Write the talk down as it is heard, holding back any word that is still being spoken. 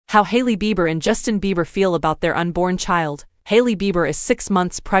How Hailey Bieber and Justin Bieber feel about their unborn child. Hailey Bieber is 6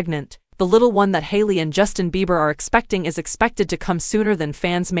 months pregnant. The little one that Hailey and Justin Bieber are expecting is expected to come sooner than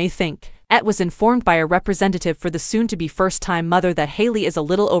fans may think. It was informed by a representative for the soon-to-be first-time mother that Hailey is a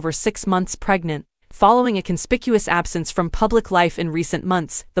little over 6 months pregnant. Following a conspicuous absence from public life in recent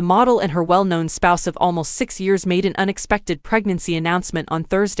months, the model and her well-known spouse of almost 6 years made an unexpected pregnancy announcement on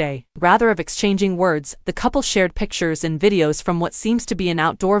Thursday. Rather of exchanging words, the couple shared pictures and videos from what seems to be an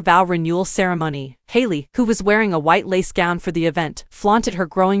outdoor vow renewal ceremony. Hailey, who was wearing a white lace gown for the event, flaunted her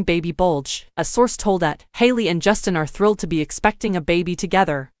growing baby bulge. A source told that Hailey and Justin are thrilled to be expecting a baby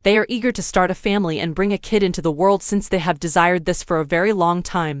together. They are eager to start a family and bring a kid into the world since they have desired this for a very long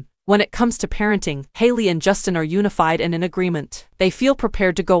time. When it comes to parenting, Hailey and Justin are unified and in agreement. They feel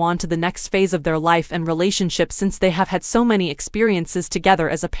prepared to go on to the next phase of their life and relationship since they have had so many experiences together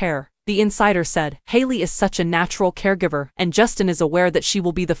as a pair. The insider said, Hailey is such a natural caregiver, and Justin is aware that she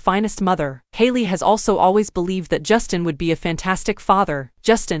will be the finest mother. Hailey has also always believed that Justin would be a fantastic father.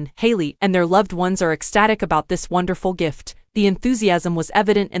 Justin, Hailey, and their loved ones are ecstatic about this wonderful gift. The enthusiasm was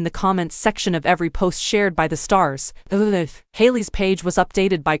evident in the comments section of every post shared by the stars. Hailey's page was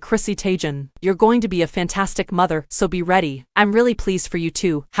updated by Chrissy Teigen. "You're going to be a fantastic mother, so be ready. I'm really pleased for you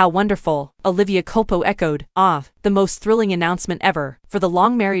too. How wonderful." Olivia Culpo echoed, "Ah, the most thrilling announcement ever." For the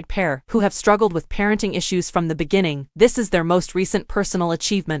long-married pair, who have struggled with parenting issues from the beginning, this is their most recent personal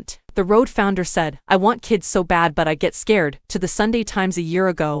achievement. The Road founder said, "I want kids so bad but I get scared," to the Sunday Times a year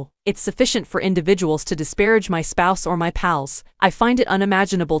ago. "It's sufficient for individuals to disparage my spouse or my pals. I find it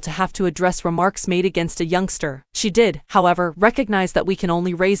unimaginable to have to address remarks made against a youngster." She did, however, recognize that we can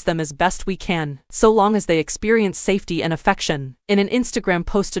only raise them as best we can, so long as they experience safety and affection. In an Instagram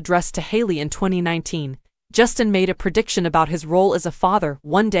post addressed to Hailey in 2019, Justin made a prediction about his role as a father.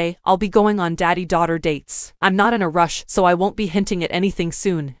 "One day, I'll be going on daddy-daughter dates. I'm not in a rush, so I won't be hinting at anything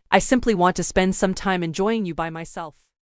soon. I simply want to spend some time enjoying you by myself."